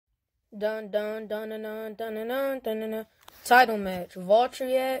Dun dun dun dun dun dun dun dun dun dun. Title match: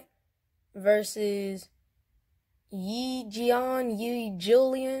 Valtryek versus Yegdrion.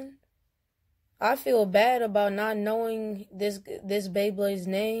 I feel bad about not knowing this Beyblade's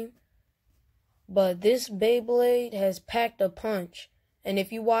name, but this Beyblade has packed a punch. And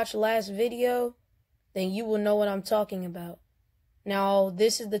if you watch last video, then you will know what I'm talking about. Now,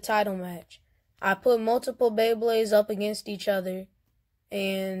 this is the title match. I put multiple Beyblades up against each other,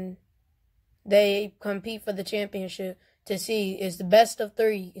 and they compete for the championship to see it's the best of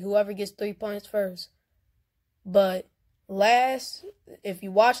 3, whoever gets 3 points first. But if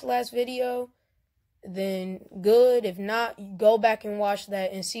you watch last video, then good. If not, go back and watch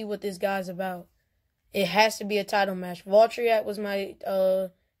that and see what this guy's about. It has to be a title match. Valtryek was my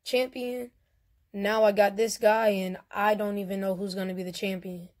champion. Now I got this guy, and I don't even know who's going to be the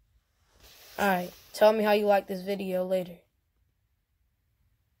champion. Alright, tell me how you like this video later.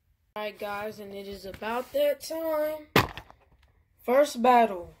 Alright guys, and it is about that time. First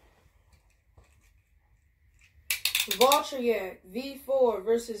battle. Valtryek V4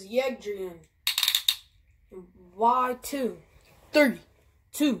 versus Yegdrion. Y2. 3,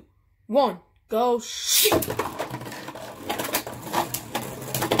 2, 1, go shoot!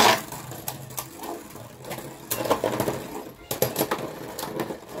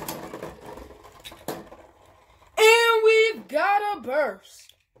 And we've got a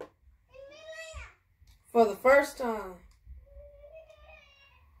burst. For the first time.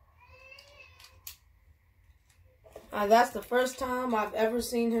 That's the first time I've ever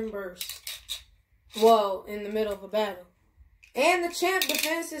seen him burst. Well, in the middle of a battle. And the champ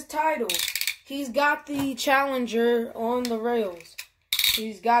defends his title. He's got the challenger on the rails.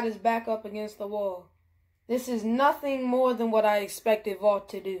 He's got his back up against the wall. This is nothing more than what I expected Valt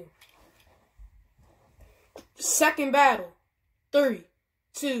to do. Second battle. 3,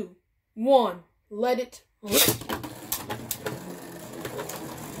 2, 1. Let it rip.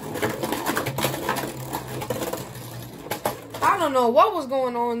 I don't know what was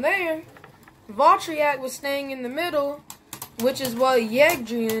going on there. Valtryek was staying in the middle, which is what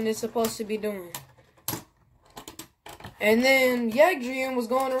Yegdrion is supposed to be doing. And then Yegdrion was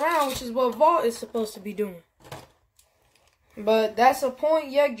going around, which is what Valt is supposed to be doing. But that's a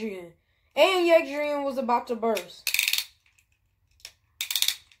point, Yegdrion. And Yegdrion was about to burst.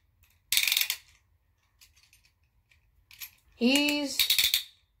 He's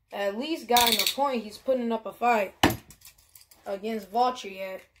at least gotten a point. He's putting up a fight against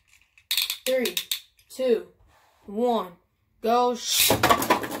Valtryek. 3, 2, 1, go.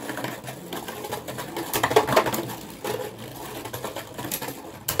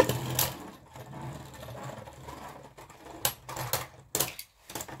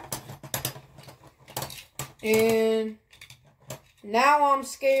 And now I'm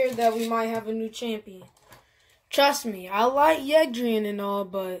scared that we might have a new champion. Trust me, I like Yegdrion and all,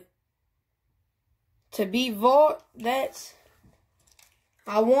 but to beat Valt,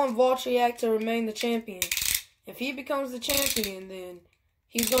 I want Valtryek to remain the champion. If he becomes the champion, then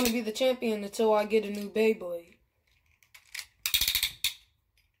he's going to be the champion until I get a new Beyblade.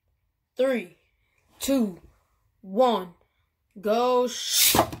 3, 2, 1, go.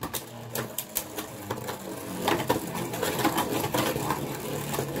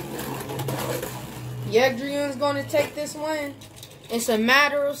 Yegdrion's going to take this win. It's a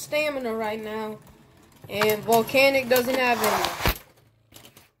matter of stamina right now. And Volcanic doesn't have any.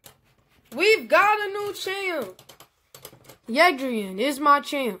 We've got a new champ. Yegdrion is my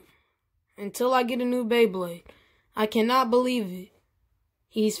champ. Until I get a new Beyblade. I cannot believe it.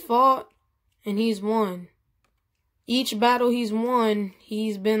 He's fought and he's won. Each battle he's won,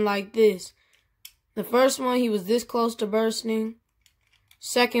 he's been like this. The first one, he was this close to bursting.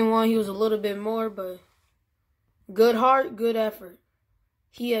 Second one, he was a little bit more, but good heart, good effort.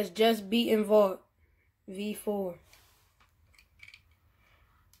 He has just beaten Valt V4.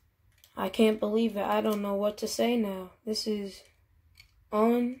 I can't believe it. I don't know what to say now. This is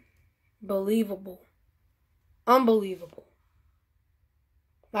unbelievable. Unbelievable.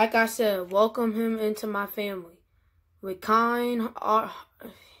 Like I said, welcome him into my family. With kind, I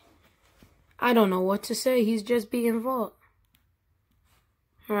don't know what to say. He's just beating Valt.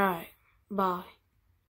 Alright, bye.